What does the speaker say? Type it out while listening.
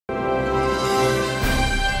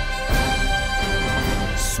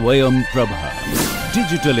Swayam Prabha.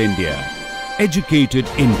 Digital India. Educated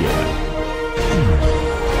India.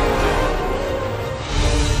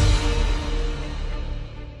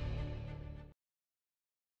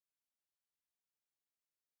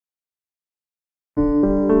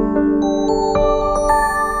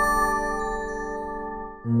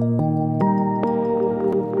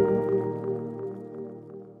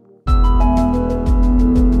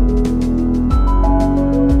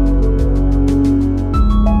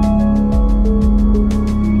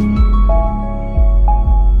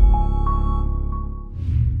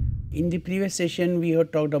 In the previous session, we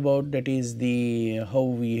have talked about that is the how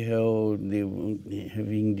we have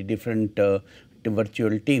having the different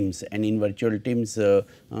virtual teams, and in virtual teams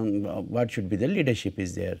what should be the leadership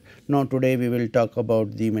is there. Now today we will talk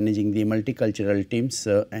about the managing the multicultural teams,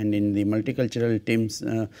 and in the multicultural teams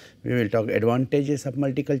we will talk advantages of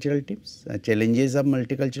multicultural teams, challenges of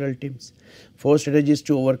multicultural teams, 4 strategies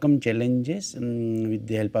to overcome challenges with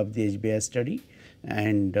the help of the HBI study,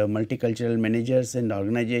 and multicultural managers and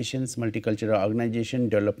organizations, multicultural organization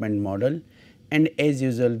development model, and as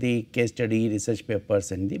usual the case study, research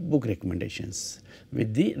papers and the book recommendations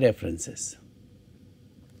with the references.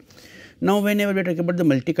 Now, whenever we talk about the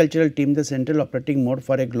multicultural team, the central operating mode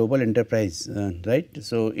for a global enterprise, right.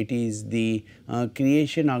 So, it is the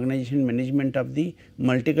creation, organization, management of the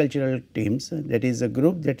multicultural teams, that is a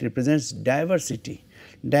group that represents diversity.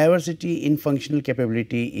 Diversity in functional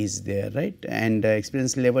capability is there, right, and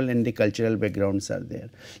experience level and the cultural backgrounds are there.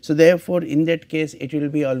 So, therefore, in that case it will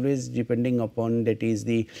be always depending upon that is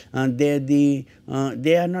the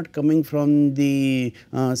they are not coming from the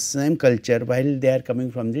same culture, while they are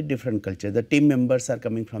coming from the different culture. The team members are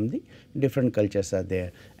coming from the different cultures are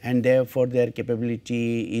there, and therefore their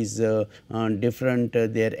capability is different,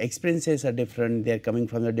 their experiences are different, they are coming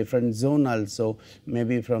from a different zone also,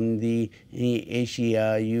 maybe from the Asia,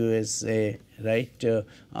 USA, right,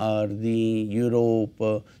 or the Europe,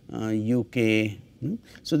 UK.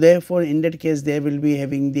 So, therefore, in that case they will be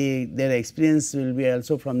having their experience will be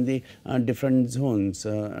also from the different zones,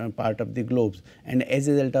 part of the globes, and as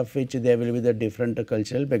a result of which there will be the different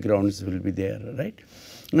cultural backgrounds will be there, right.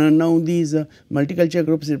 Now, these multicultural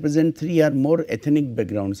groups represent 3 or more ethnic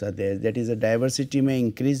backgrounds are there, that is a diversity may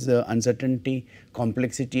increase uncertainty,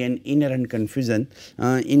 complexity and inherent confusion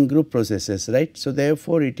in group processes, right. So,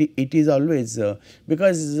 therefore, it is always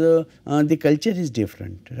because the culture is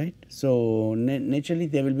different, right. So, naturally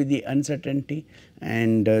there will be the uncertainty,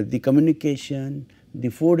 and the communication, the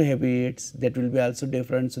food habits, that will be also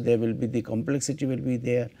different. So, there will be the complexity will be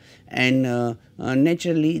there, and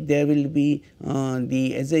naturally there will be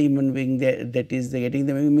the as a human being that is getting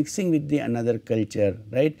the mixing with the another culture,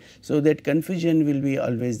 right. So, that confusion will be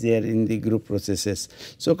always there in the group processes.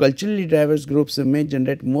 So, culturally diverse groups may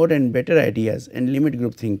generate more and better ideas, and limit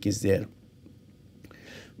group think is there.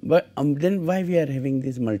 But then why we are having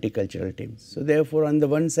these multicultural teams? So, therefore, on the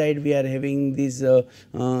one side we are having this the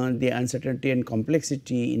uncertainty and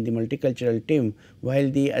complexity in the multicultural team, while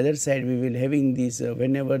the other side we will having this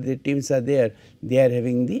whenever the teams are there, they are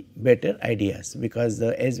having the better ideas, because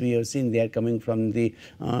as we have seen they are coming from the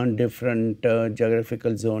different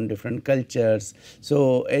geographical zone, different cultures.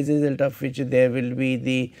 So, as a result of which there will be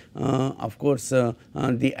the of course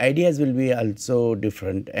the ideas will be also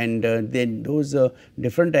different, and then those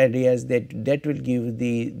different ideas that will give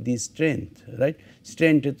the strength, right,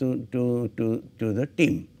 strength to the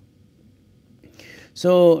team.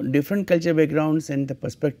 So, different culture backgrounds and the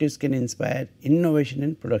perspectives can inspire innovation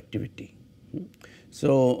and productivity.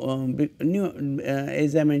 So,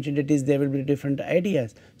 as I mentioned, it is there will be different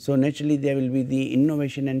ideas. So, naturally there will be the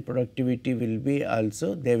innovation and productivity will be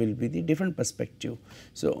also there will be the different perspective.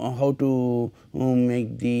 So, how to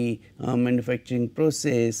make the manufacturing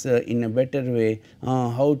process in a better way,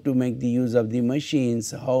 how to make the use of the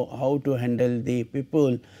machines, how to handle the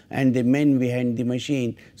people and the men behind the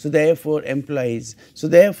machine. So, therefore, employees. So,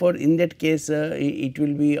 therefore, in that case it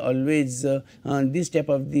will be always this type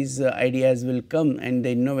of these ideas will come, and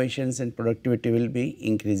the innovations and productivity will be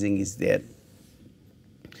increasing is there.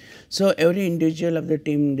 So, every individual of the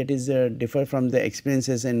team that is differ from the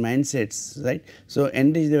experiences and mindsets, right. So,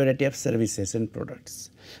 enrich the variety of services and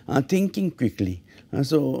products. Thinking quickly.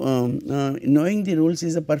 Knowing the rules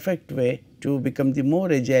is a perfect way to become the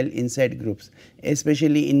more agile inside groups,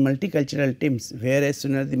 especially in multicultural teams, where as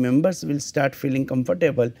soon as the members will start feeling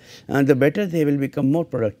comfortable, the better they will become more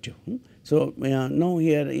productive. So, now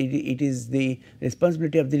here it is the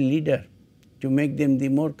responsibility of the leader to make them the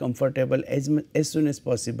more comfortable as soon as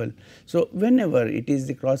possible. So, whenever it is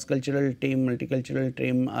the cross cultural team, multicultural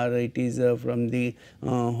team, or it is from the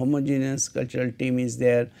homogeneous cultural team is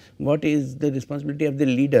there, what is the responsibility of the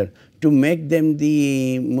leader to make them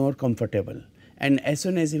the more comfortable, and as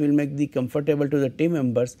soon as he will make the comfortable to the team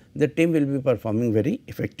members, the team will be performing very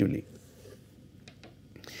effectively.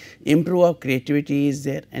 Improve of creativity is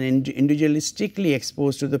there, and individual is strictly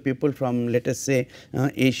exposed to the people from, let us say,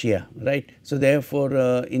 Asia, right. So, therefore,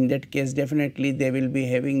 in that case definitely they will be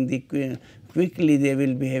having the quickly they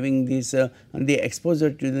will be having this the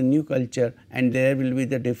exposure to the new culture, and there will be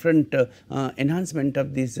the different enhancement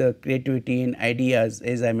of this creativity and ideas,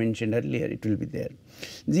 as I mentioned earlier, it will be there.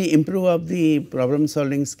 The improve of the problem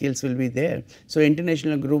solving skills will be there. So,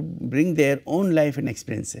 international group bring their own life and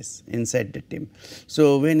experiences inside the team.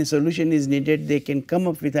 So, when a solution is needed, they can come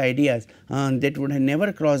up with ideas that would have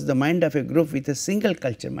never crossed the mind of a group with a single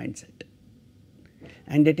culture mindset,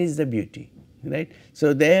 and that is the beauty, right.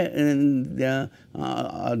 So, there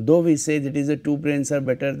though we say that is the two brains are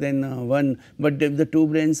better than one, but if the two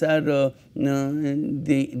brains are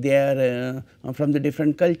they are from the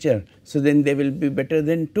different culture, so then they will be better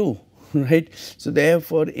than two, right. So,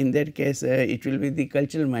 therefore, in that case it will be the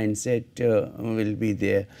cultural mindset will be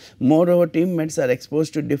there. Moreover, teammates are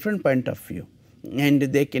exposed to different point of view, and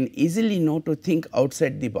they can easily know to think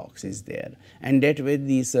outside the box is there, and that way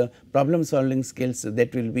these problem solving skills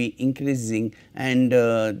that will be increasing, and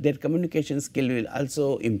their communication skill will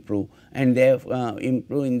also improve, and they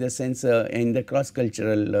improve in the sense in the cross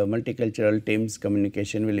cultural multicultural teams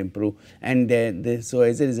communication will improve, and so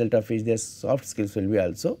as a result of which their soft skills will be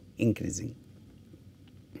also increasing.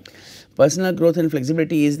 Personal growth and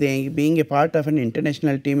flexibility is being a part of an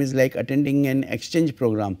international team is like attending an exchange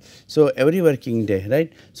program. So, every working day,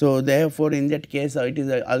 right. So, therefore, in that case it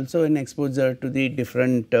is also an exposure to the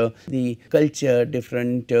different the culture,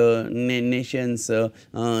 different nations,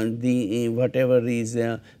 the whatever is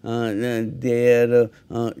their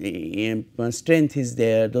strength is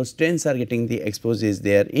there, those strengths are getting the exposed is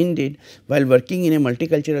there. Indeed, while working in a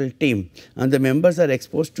multicultural team, the members are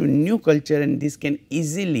exposed to new culture, and this can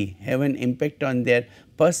easily have an impact on their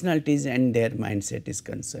personalities and their mindset is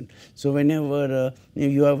concerned. So, whenever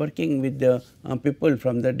you are working with the people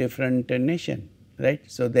from the different nation, right.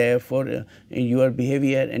 So, therefore, your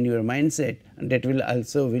behavior and your mindset, that will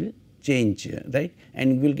also will change, right,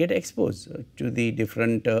 and you will get exposed to the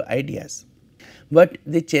different ideas. But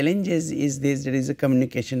the challenges is this, there is a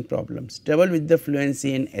communication problems, trouble with the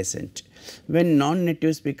fluency and accent. When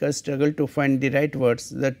non-native speakers struggle to find the right words,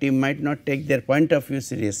 the team might not take their point of view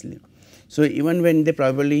seriously. So, even when they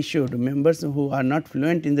probably should, members who are not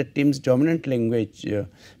fluent in the team's dominant language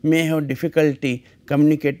may have difficulty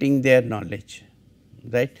communicating their knowledge,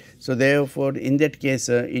 right. So, therefore, in that case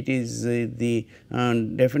it is the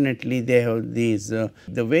definitely they have these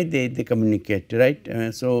the way they communicate, right.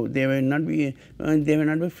 So, they may not be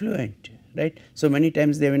fluent, right. So, many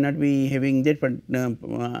times they will not be having that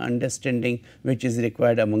understanding which is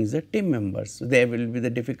required amongst the team members. So, there will be the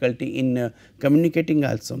difficulty in communicating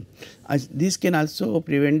also. This can also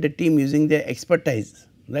prevent the team using their expertise,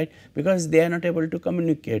 right, because they are not able to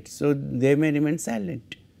communicate. So, they may remain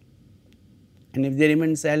silent, and if they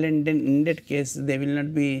remain silent, then in that case they will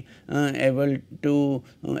not be able to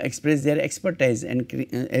express their expertise, and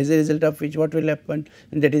as a result of which what will happen,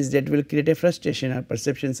 that is that will create a frustration or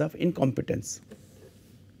perceptions of incompetence.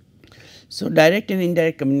 So, direct and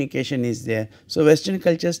indirect communication is there. So, Western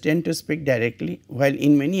cultures tend to speak directly, while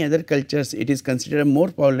in many other cultures it is considered more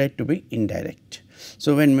polite to be indirect.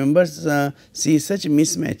 So, when members see such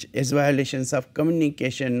mismatch as violations of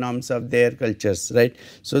communication norms of their cultures, right.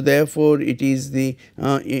 So, therefore, it is the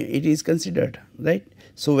it is considered, right.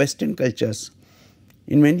 So, Western cultures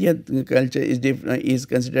in many other culture is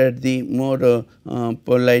considered the more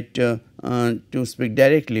polite to speak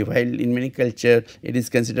directly, while in many culture it is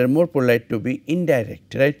considered more polite to be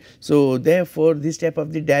indirect, right. So, therefore, this type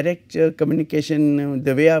of the direct communication,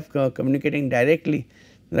 the way of communicating directly,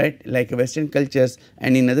 right, like Western cultures,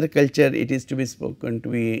 and in other culture it is to be spoken to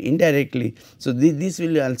be indirectly. So, this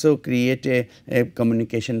will also create a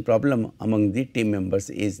communication problem among the team members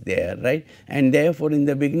is there, right, and therefore, in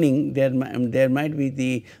the beginning there might be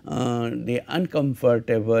the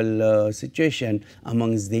uncomfortable situation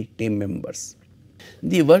amongst the team members.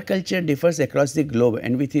 The work culture differs across the globe,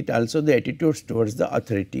 and with it also the attitudes towards the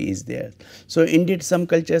authority is there. So, indeed some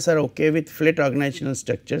cultures are okay with flat organizational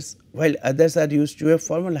structures, while others are used to a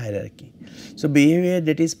formal hierarchy. So, behavior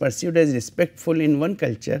that is perceived as respectful in one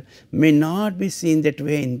culture may not be seen that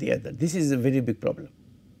way in the other. This is a very big problem.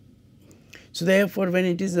 So, therefore, when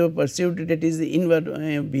it is perceived that is the inward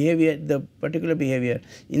behavior, the particular behavior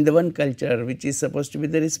in the one culture which is supposed to be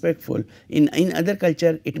the respectful, in other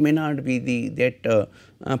culture it may not be the that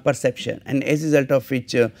perception, and as a result of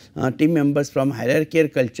which team members from hierarchical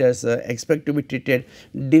cultures expect to be treated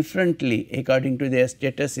differently according to their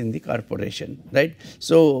status in the corporation, right.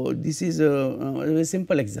 So, this is a very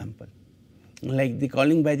simple example, like the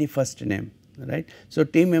calling by the first name, right. So,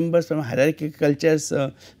 team members from hierarchical cultures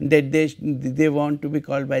that they want to be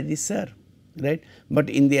called by the sir, right, but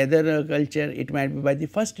in the other culture it might be by the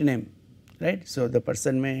first name, right. So, the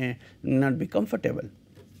person may not be comfortable.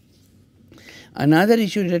 Another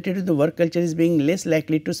issue related to the work culture is being less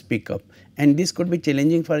likely to speak up, and this could be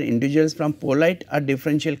challenging for individuals from polite or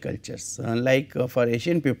differential cultures like for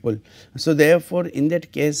Asian people. So, therefore, in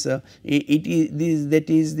that case it is that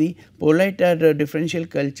is the polite or differential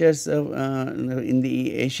cultures in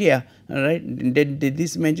the Asia, right, that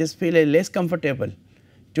this may just feel less comfortable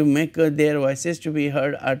to make their voices to be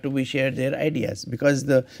heard or to be shared their ideas,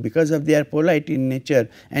 because of they are polite in nature,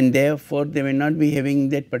 and therefore, they may not be having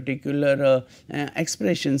that particular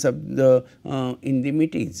expressions of the in the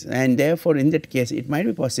meetings, and therefore, in that case it might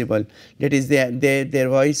be possible that is their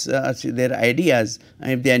voice their ideas,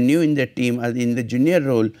 if they are new in the team or in the junior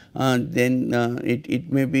role, then it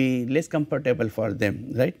may be less comfortable for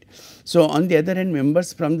them, right. So, on the other hand,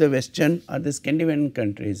 members from the western or the Scandinavian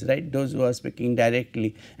countries, right, those who are speaking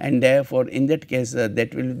directly, and therefore, in that case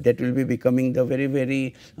that will be becoming the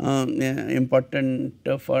very important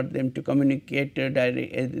for them to communicate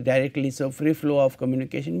directly. So, free flow of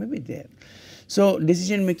communication may be there. So,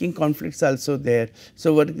 decision making conflicts also there.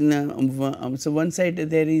 So, one side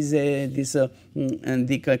there is this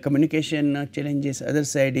the communication challenges, other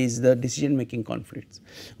side is the decision making conflicts.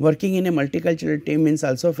 Working in a multicultural team means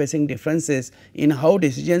also facing differences in how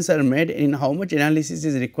decisions are made, in how much analysis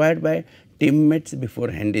is required by teammates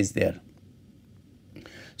beforehand is there.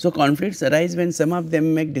 So, conflicts arise when some of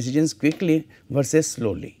them make decisions quickly versus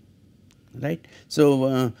slowly, right.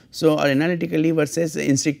 So, or analytically versus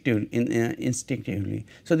instinctively.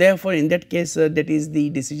 So, therefore, in that case that is the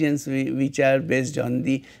decisions which are based on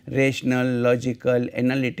the rational, logical,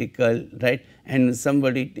 analytical, right, and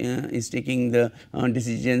somebody is taking the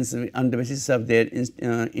decisions on the basis of their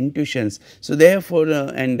intuitions. So, therefore,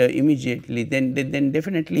 and immediately then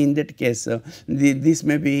definitely in that case this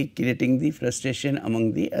may be creating the frustration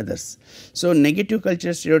among the others. So, negative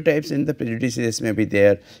culture stereotypes and the prejudices may be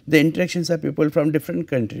there. The interactions of people from different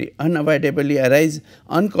country unavoidably arise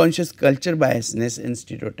unconscious culture biasness and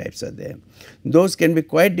stereotypes are there. Those can be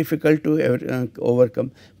quite difficult to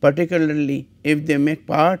overcome, particularly if they make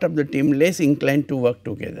part of the team less inclined to work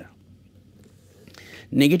together.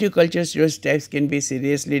 Negative culture stereotypes can be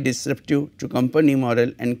seriously disruptive to company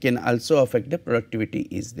morale and can also affect the productivity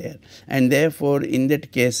is there, and therefore, in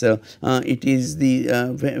that case it is the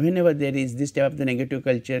whenever there is this type of the negative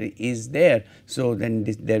culture is there, so then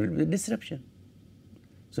there will be disruption.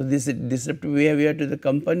 So, this disruptive behavior to the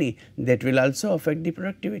company that will also affect the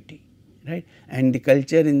productivity, right, and the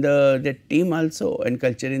culture in the team also, and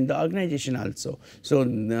culture in the organization also. So,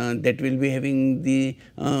 that will be having the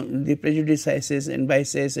prejudices and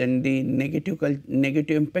biases, and the negative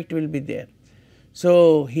impact will be there.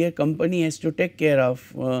 So, here company has to take care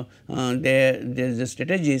of the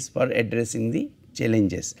strategies for addressing the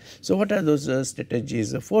challenges. So, what are those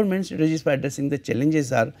strategies? 4 main strategies for addressing the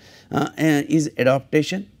challenges are is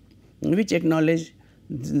adaptation, which acknowledge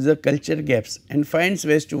the culture gaps and finds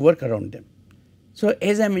ways to work around them. So,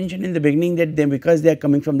 as I mentioned in the beginning that because they are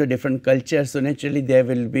coming from the different cultures, so naturally there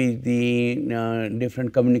will be the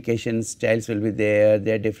different communication styles will be there,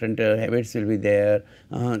 their different habits will be there,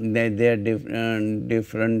 their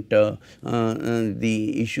different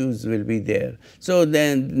the issues will be there. So,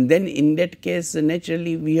 then in that case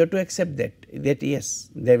naturally we have to accept that yes,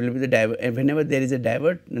 there will be the whenever there is a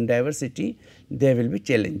diversity, there will be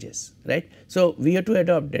challenges, right. So, we have to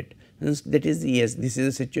adopt that. That is yes, this is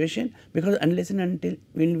a situation, because unless and until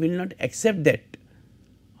we will not accept that,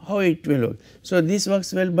 how it will work. So, this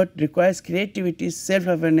works well, but requires creativity, self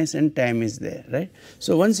awareness and time is there, right.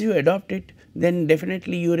 So, once you adopt it, then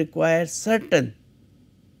definitely you require certain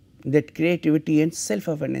that creativity and self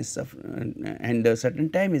awareness of and a certain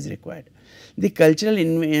time is required. The cultural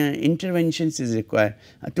interventions is required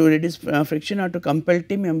to reduce friction or to compel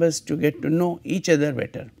team members to get to know each other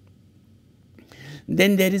better.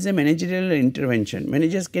 Then there is a managerial intervention.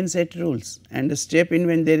 Managers can set rules and step in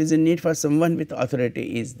when there is a need for someone with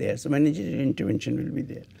authority is there. So, managerial intervention will be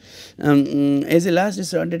there. As a last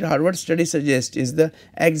resort that Harvard study suggests is the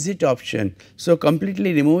exit option. So,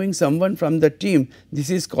 completely removing someone from the team, this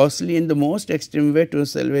is costly and the most extreme way to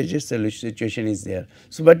salvage a situation is there.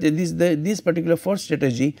 So, but this particular fourth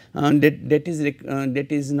strategy that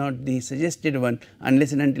is not the suggested one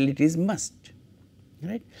unless and until it is must.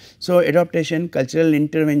 Right. So, adaptation, cultural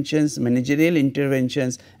interventions, managerial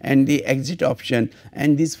interventions and the exit option,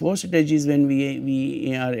 and these four strategies when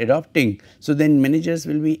we are adopting. So, then managers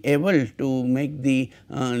will be able to make the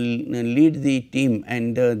lead the team,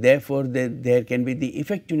 and therefore, there can be the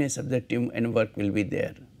effectiveness of the team and work will be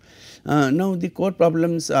there. Now, the core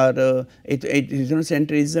problems are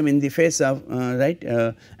ethnocentrism in the face of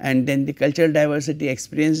and then the cultural diversity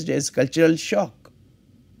experienced as cultural shock.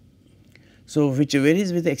 So, which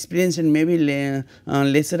varies with experience and maybe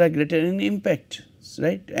lesser or greater in impact,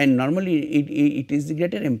 right, and normally it is the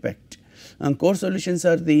greater impact. Core solutions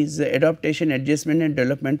are these adaptation, adjustment and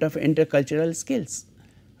development of intercultural skills,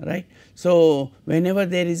 right. So, whenever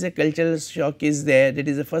there is a cultural shock is there, that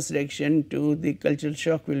is the first reaction to the cultural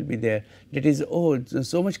shock will be there, that is, oh,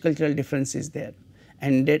 so much cultural difference is there,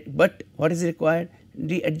 and that, but what is required?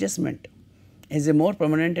 The adjustment. As a more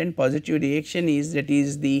permanent and positive reaction is, that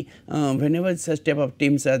is the whenever such type of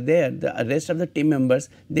teams are there, the rest of the team members,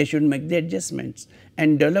 they should make the adjustments,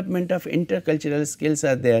 and development of intercultural skills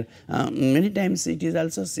are there. Many times it is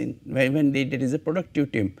also seen when there is a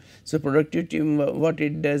productive team. So, productive team, what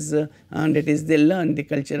it does, that is they learn the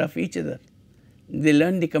culture of each other, they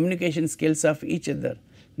learn the communication skills of each other.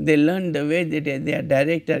 They learn the way that they are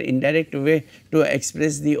direct or indirect way to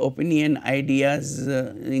express the opinion, ideas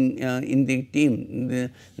in the team.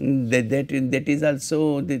 That is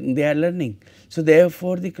also they are learning. So,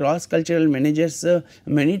 therefore, the cross cultural managers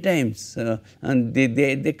many times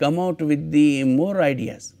they come out with the more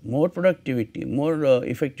ideas, more productivity, more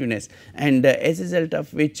effectiveness, and as a result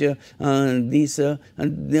of which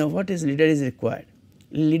what is leader is required?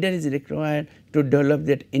 Leader is required to develop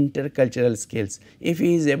that intercultural skills. If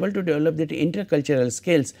he is able to develop that intercultural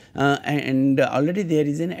skills and already there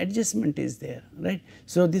is an adjustment is there, right.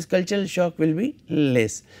 So, this cultural shock will be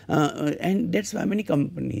less, and that is why many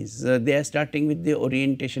companies they are starting with the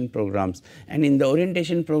orientation programs, and in the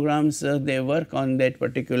orientation programs they work on that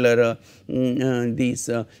particular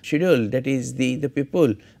schedule, that is the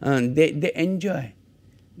people they enjoy.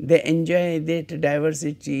 They enjoy that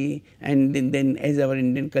diversity, and then as our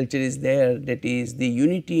Indian culture is there, that is the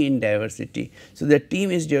unity in diversity. So, the team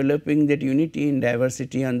is developing that unity in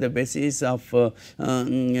diversity on the basis of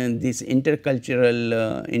these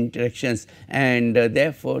intercultural interactions, and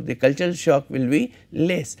therefore, the cultural shock will be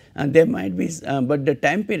less. There might be, but the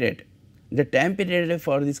time period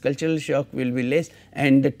for this cultural shock will be less,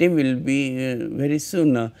 and the team will be very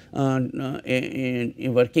soon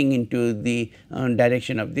working into the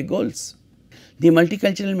direction of the goals. The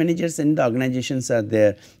multicultural managers and the organizations are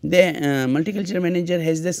there. The multicultural manager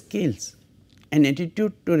has the skills and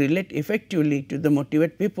attitude to relate effectively to the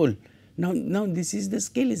motivate people. Now this is the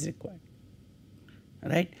skill is required,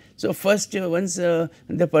 right. So, first once the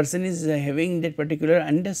person is having that particular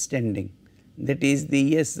understanding, that is the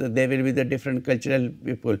yes, there will be the different cultural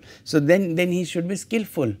people. So, then he should be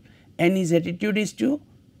skillful, and his attitude is to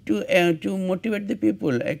motivate the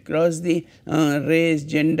people across the race,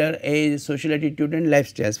 gender, age, social attitude and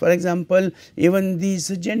lifestyles. For example, even this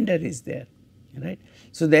gender is there, right.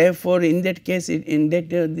 So, therefore, in that case in that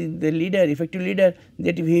the leader, effective leader,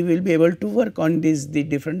 that he will be able to work on the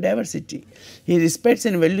different diversity. He respects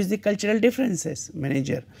and values the cultural differences,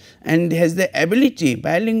 manager, and has the ability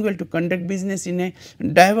bilingual to conduct business in a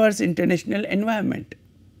diverse international environment.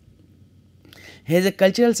 Has a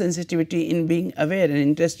cultural sensitivity in being aware and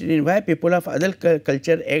interested in why people of other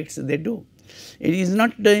culture acts they do. It is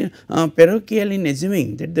not parochial in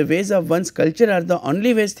assuming that the ways of one's culture are the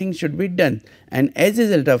only ways things should be done, and as a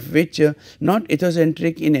result of which not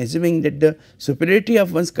ethnocentric in assuming that the superiority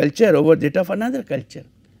of one's culture over that of another culture.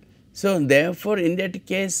 So, therefore, in that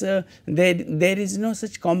case there is no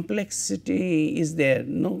such complexity is there,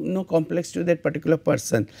 no complex to that particular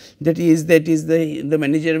person, that is the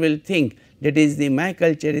manager will think that is my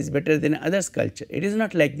culture is better than others culture. It is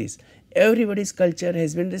not like this. Everybody's culture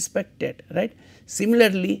has been respected, right.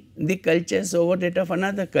 Similarly, the cultures over that of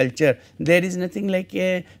another culture, there is nothing like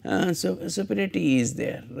a superiority is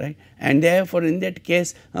there, right, and therefore, in that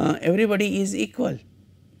case everybody is equal.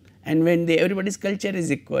 And when everybody's culture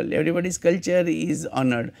is equal, everybody's culture is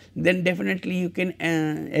honored, then definitely you can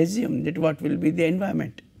assume that what will be the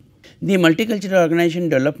environment. The multicultural organization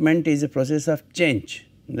development is a process of change,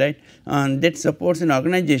 right, that supports an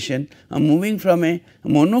organization moving from a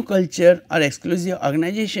monoculture or exclusive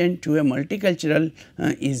organization to a multicultural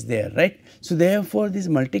is there, right. So, therefore, this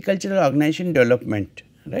multicultural organization development,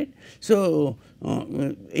 right. So,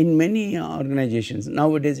 in many organizations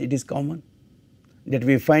nowadays it is common that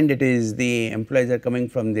we find it is the employees are coming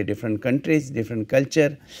from the different countries, different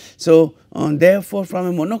culture. So, therefore, from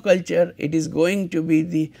a monoculture it is going to be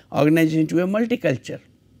the organization to a multiculture.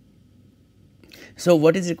 So,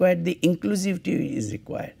 what is required? The inclusivity is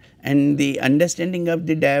required, and the understanding of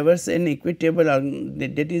the diverse and equitable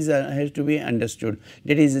that is has to be understood.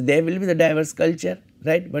 That is, there will be the diverse culture,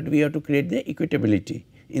 right, but we have to create the equitability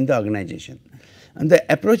in the organization. And the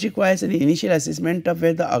approach requires an initial assessment of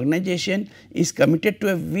where the organization is committed to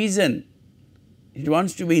a vision it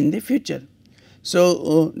wants to be in the future.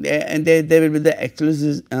 So, there will be the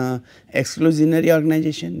exclusionary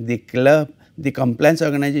organization, the club, the compliance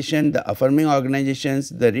organization, the affirming organizations,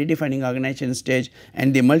 the redefining organization stage,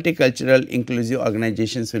 and the multicultural inclusive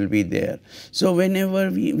organizations will be there. So, whenever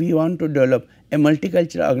we want to develop a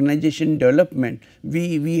multicultural organization development,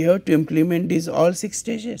 we have to implement these all 6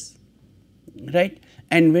 stages, right.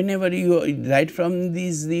 And whenever you right from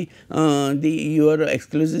these your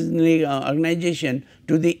exclusively organization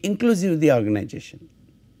to the inclusive the organization,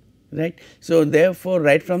 right. So, therefore,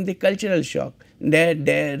 right from the cultural shock,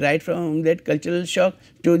 right from that cultural shock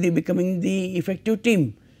to the becoming the effective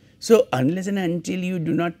team. So, unless and until you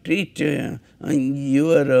do not treat the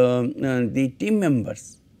team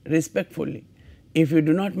members respectfully, if you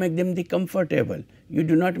do not make them the comfortable, you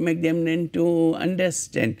do not make them then to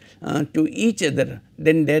understand to each other,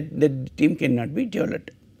 then that team cannot be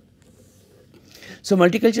developed. So,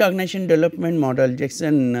 multicultural organization development model,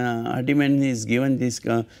 Jackson Hardiman is given this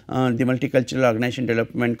the multicultural organization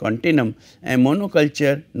development continuum, a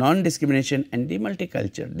monoculture, non-discrimination and the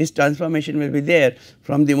multiculture. This transformation will be there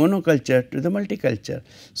from the monoculture to the multiculture.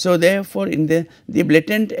 So, therefore, in the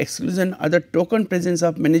blatant exclusion or the token presence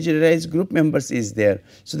of managerialized group members is there.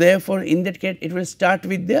 So, therefore, in that case it will start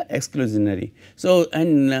with the exclusionary. So,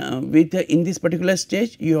 and in this particular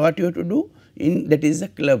stage what you have to do in that is a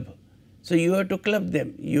club. So, you have to club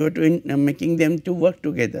them, you have to making them to work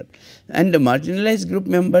together, and the marginalized group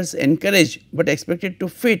members encouraged but expected to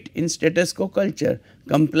fit in status quo culture,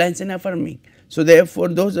 compliance and affirming. So, therefore,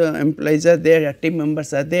 those employees are there, team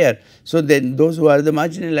members are there. So, then those who are the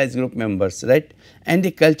marginalized group members, right, and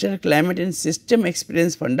the cultural climate and system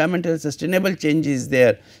experience fundamental sustainable change is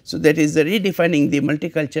there. So, that is the redefining the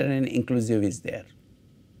multicultural and inclusive is there.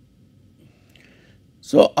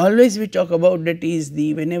 So, always we talk about that is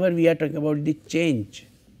the whenever we are talking about the change.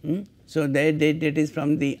 So, that is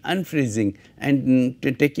from the unfreezing and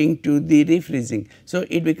taking to the refreezing. So,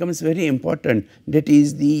 it becomes very important that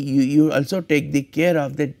is the you also take the care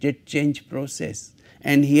of that change process,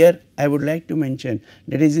 and here I would like to mention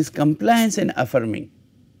that is this compliance and affirming.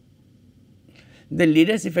 The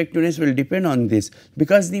leader's effectiveness will depend on this,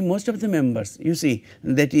 because the most of the members you see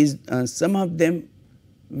that is some of them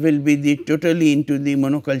will be the totally into the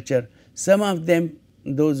monoculture, some of them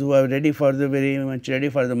those who are ready for the very much ready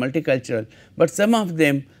for the multicultural, but some of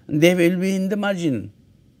them they will be in the margin,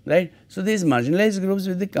 right. So, these marginalized groups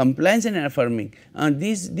with the compliance and affirming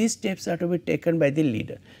these steps are to be taken by the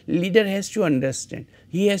leader. Leader has to understand,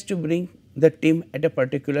 he has to bring the team at a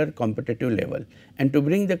particular competitive level, and to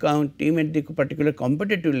bring the team at the particular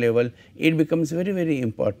competitive level it becomes very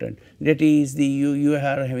important that is the you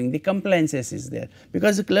are having the compliances is there,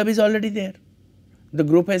 because the club is already there, the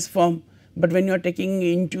group has formed. But when you are taking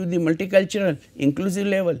into the multicultural inclusive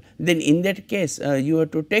level, then in that case you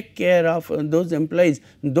have to take care of those employees,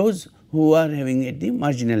 those who are having at the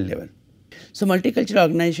marginal level. So, multicultural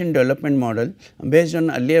organization development model based on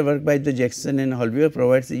earlier work by the Jackson and Holbeer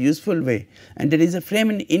provides a useful way, and there is a frame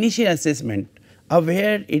and initial assessment of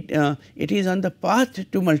where it is on the path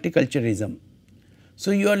to multiculturalism.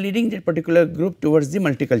 So, you are leading that particular group towards the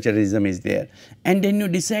multiculturalism is there, and then you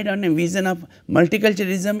decide on a vision of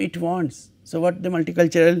multiculturalism it wants. So, what the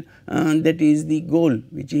multicultural that is the goal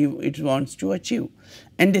which it wants to achieve,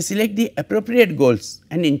 and they select the appropriate goals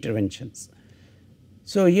and interventions.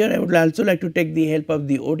 So, here I would also like to take the help of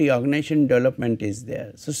the OD, organization development is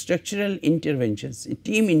there. So, structural interventions,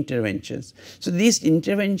 team interventions. So, these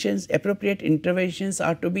interventions, appropriate interventions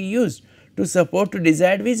are to be used to support to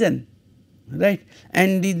desired vision, right,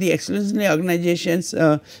 and the exclusively organizations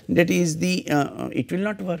that is the it will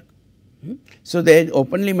not work. So, that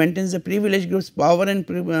openly maintains the privileged group's power and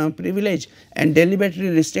privilege and deliberately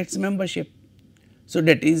restricts membership. So,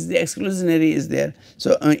 that is the exclusionary is there.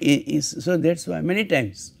 So, so that is why many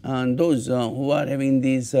times those who are having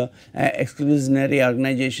these exclusionary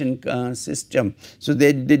organization system, so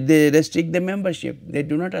they restrict the membership, they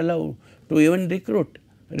do not allow to even recruit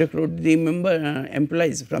the member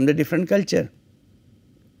employees from the different culture.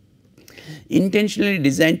 Intentionally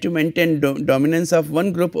designed to maintain dominance of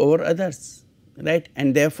one group over others, right,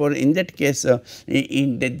 and therefore, in that case there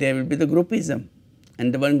will be the groupism,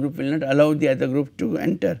 and the one group will not allow the other group to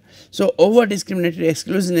enter. So, over discriminatory,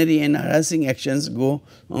 exclusionary and harassing actions go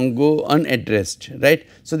unaddressed, right.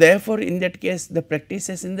 So, therefore, in that case the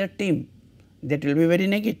practices in the team, that will be very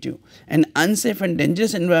negative, and unsafe and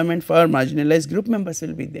dangerous environment for marginalized group members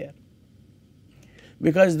will be there,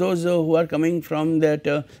 because those who are coming from that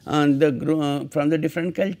from the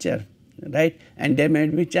different culture, right, and there may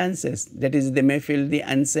be chances, that is, they may feel the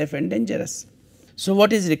unsafe and dangerous. So,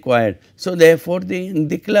 what is required? So, therefore,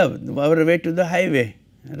 the club, our way to the highway,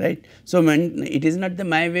 right. So, it is not the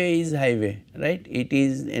my way is highway, right, it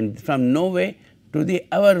is from no way to the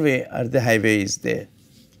our way or the highway is there.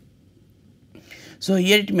 So,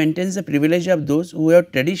 here it maintains the privilege of those who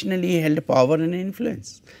have traditionally held power and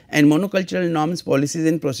influence, and monocultural norms, policies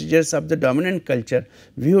and procedures of the dominant culture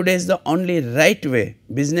viewed as the only right way,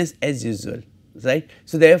 business as usual, right.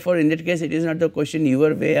 So, therefore, in that case it is not the question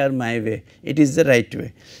your way or my way, it is the right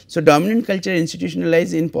way. So, dominant culture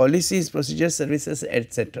institutionalized in policies, procedures, services,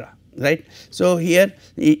 etc., right. So, here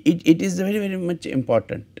it is very much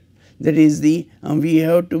important, that is the we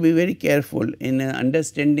have to be very careful in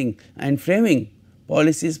understanding and framing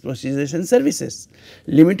policies, procedures and services.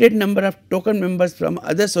 Limited number of token members from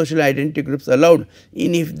other social identity groups allowed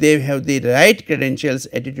in if they have the right credentials,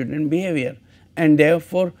 attitude and behavior, and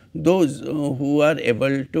therefore, those who are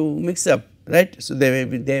able to mix up, right. So, they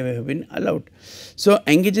have been allowed. So,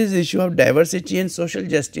 engages the issue of diversity and social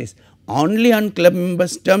justice only on club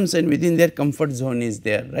members' terms and within their comfort zone is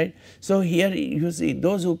there, right. So, here you see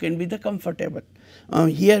those who can be the comfortable.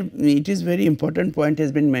 Here it is very important point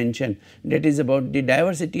has been mentioned, that is about the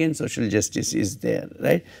diversity and social justice is there,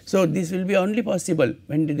 right. So, this will be only possible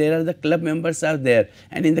when there are the club members are there,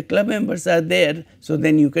 and in the club members are there, so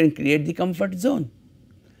then you can create the comfort zone.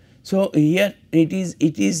 So, here it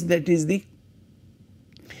is that is the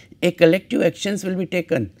a collective actions will be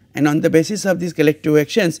taken, and on the basis of these collective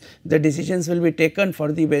actions the decisions will be taken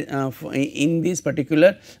for the in this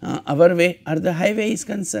particular our way or the highway is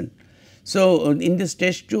concerned. So, in the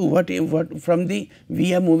stage 2 what from the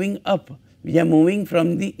we are moving up, we are moving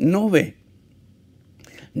from the no way,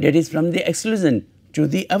 that is from the exclusion to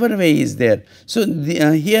the our way is there. So,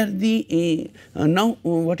 here the now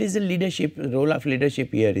what is the leadership, role of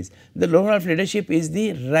leadership here is, the role of leadership is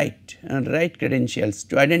the right credentials,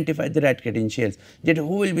 to identify the right credentials, that who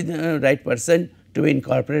will be the right person to be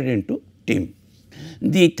incorporated into team.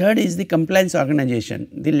 The third is the compliance organization,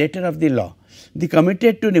 the letter of the law, the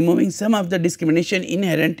committed to removing some of the discrimination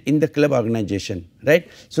inherent in the club organization, right.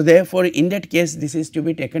 So, therefore, in that case this is to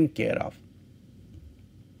be taken care of.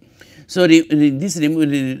 So, this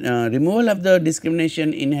removal of the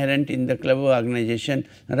discrimination inherent in the club organization,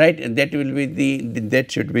 right, that will be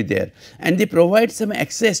that should be there, and they provide some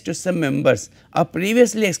access to some members of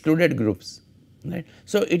previously excluded groups, right.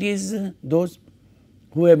 So, it is those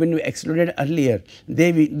who have been excluded earlier,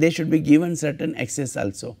 they should be given certain access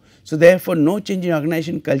also. So, therefore, no change in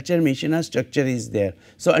organization culture, mission or structure is there.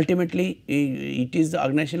 So, ultimately it is the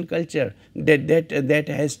organization culture that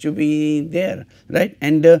has to be there, right,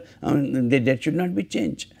 and that should not be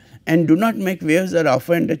changed, and do not make waves or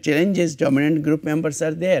often the challenges dominant group members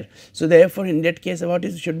are there. So, therefore, in that case what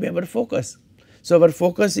is should be our focus. So, our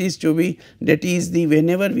focus is to be, that is the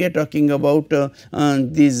whenever we are talking about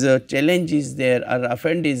these challenge is there or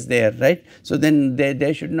offend is there, right. So, then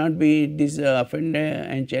there should not be this offend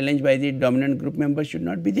and challenge by the dominant group members should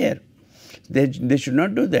not be there, they should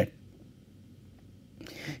not do that.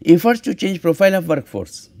 Efforts to change profile of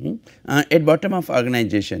workforce at bottom of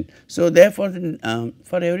organization. So, therefore,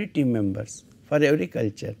 for every team members, for every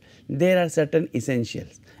culture, there are certain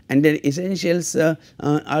essentials, and the essentials are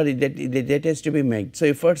that has to be made. So,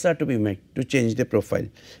 efforts are to be made to change the profile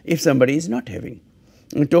if somebody is not having.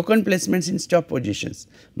 Token placements in top positions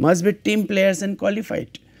must be team players and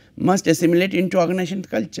qualified, must assimilate into organization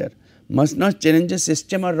culture, must not challenge the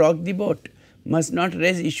system or rock the boat, must not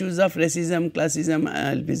raise issues of racism, classism,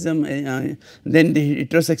 albism, then the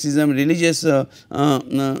heterosexism, religious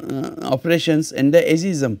operations and the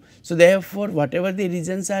ageism. So, therefore, whatever the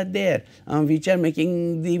reasons are there which are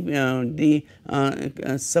making the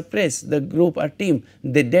suppress the group or team,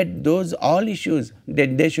 that those all issues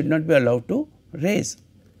that they should not be allowed to raise.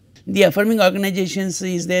 The affirming organizations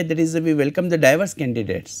is there, that is we welcome the diverse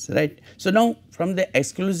candidates, right. So, now from the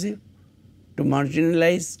exclusive to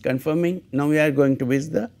marginalized, confirming, now we are going to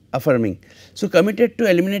with the affirming. So, committed to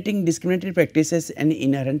eliminating discriminatory practices and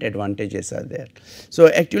inherent advantages are there. So,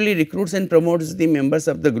 actually recruits and promotes the members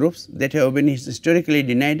of the groups that have been historically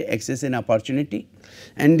denied access and opportunity,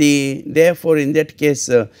 and therefore, in that case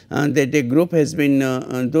that the group has been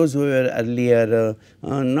those who were earlier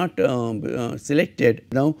not selected,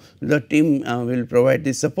 now the team will provide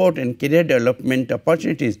the support and career development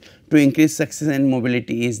opportunities to increase success and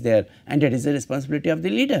mobility is there, and that is the responsibility of the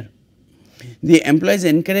leader. The employees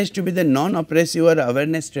encouraged to be the non-oppressive or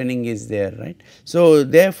awareness training is there, right. So,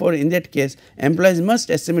 therefore, in that case employees must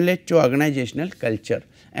assimilate to organizational culture,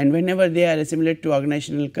 and whenever they are assimilate to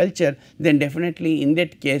organizational culture, then definitely in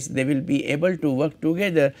that case they will be able to work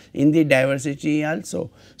together in the diversity also.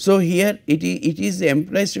 So, here it is the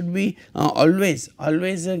employees should be always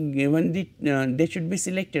given the they should be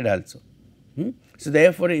selected also. So,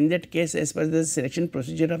 therefore, in that case as per the selection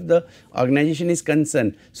procedure of the organization is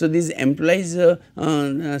concerned. So, these employees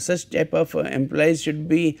such type of employees should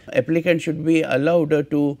be, applicants should be allowed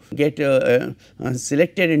to get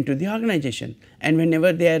selected into the organization, and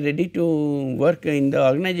whenever they are ready to work in the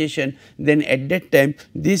organization, then at that time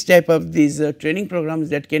these type of these training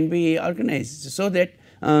programs that can be organized. So, that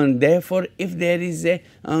therefore, if there is a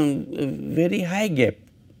very high gap,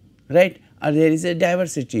 right, or there is a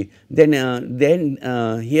diversity, then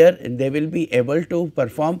here they will be able to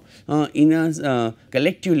perform in a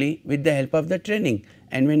collectively with the help of the training,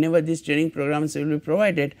 and whenever these training programs will be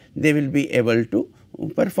provided, they will be able to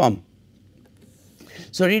perform.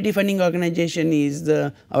 So, redefining organization is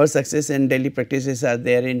our success and daily practices are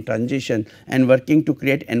there in transition and working to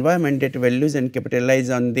create environment that values and capitalize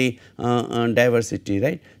on the diversity,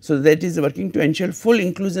 right. So, that is working to ensure full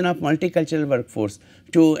inclusion of multicultural workforce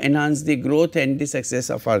to enhance the growth and the success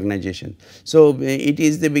of organization. So, it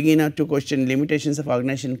is the beginner to question limitations of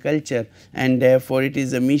organization culture, and therefore, it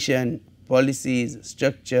is a mission, policies,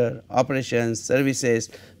 structure, operations, services,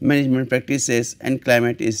 management practices and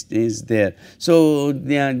climate is there. So,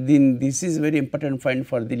 this is very important point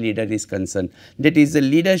for the leader is concerned, that is the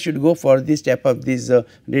leader should go for this type of these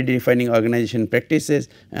redefining organization practices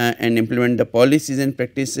and implement the policies and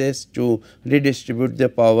practices to redistribute the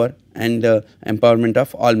power and empowerment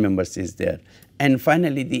of all members is there. And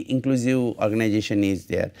finally, the inclusive organization is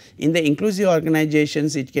there. In the inclusive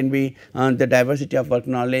organizations, it can be the diversity of work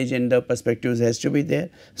knowledge and the perspectives has to be there.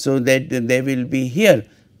 So, that they will be here,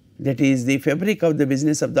 that is the fabric of the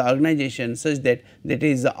business of the organization, such that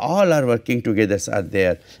is all are working together are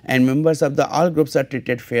there, and members of the all groups are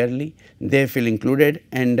treated fairly, they feel included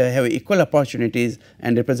and have equal opportunities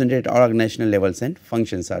and represented at all organizational levels and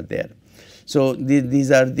functions are there. So,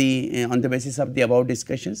 these are the on the basis of the above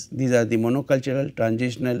discussions, these are the monocultural,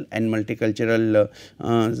 transitional and multicultural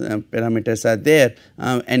parameters are there,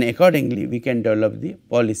 and accordingly we can develop the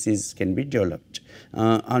policies can be developed.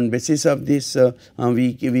 On basis of this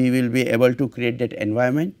we will be able to create that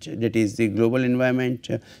environment, that is the global environment,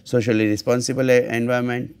 socially responsible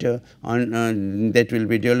environment on that will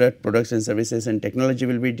be developed, products and services and technology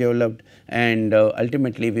will be developed, and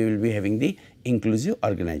ultimately we will be having the inclusive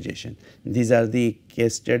organization. These are the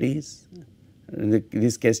case studies,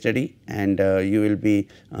 this case study, and you will be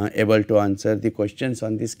able to answer the questions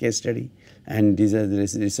on this case study, and these are the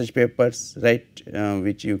research papers, right,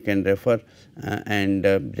 which you can refer and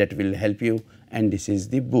that will help you, and this is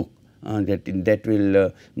the book that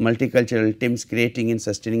will multicultural teams creating and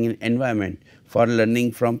sustaining an environment for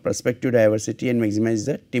learning from perspective diversity and maximize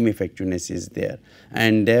the team effectiveness is there,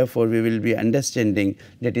 and therefore we will be understanding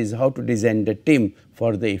that is how to design the team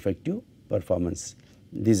for the effective performance.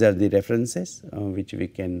 These are the references which we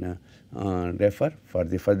can refer for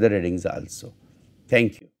the further readings also.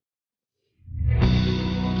 Thank you.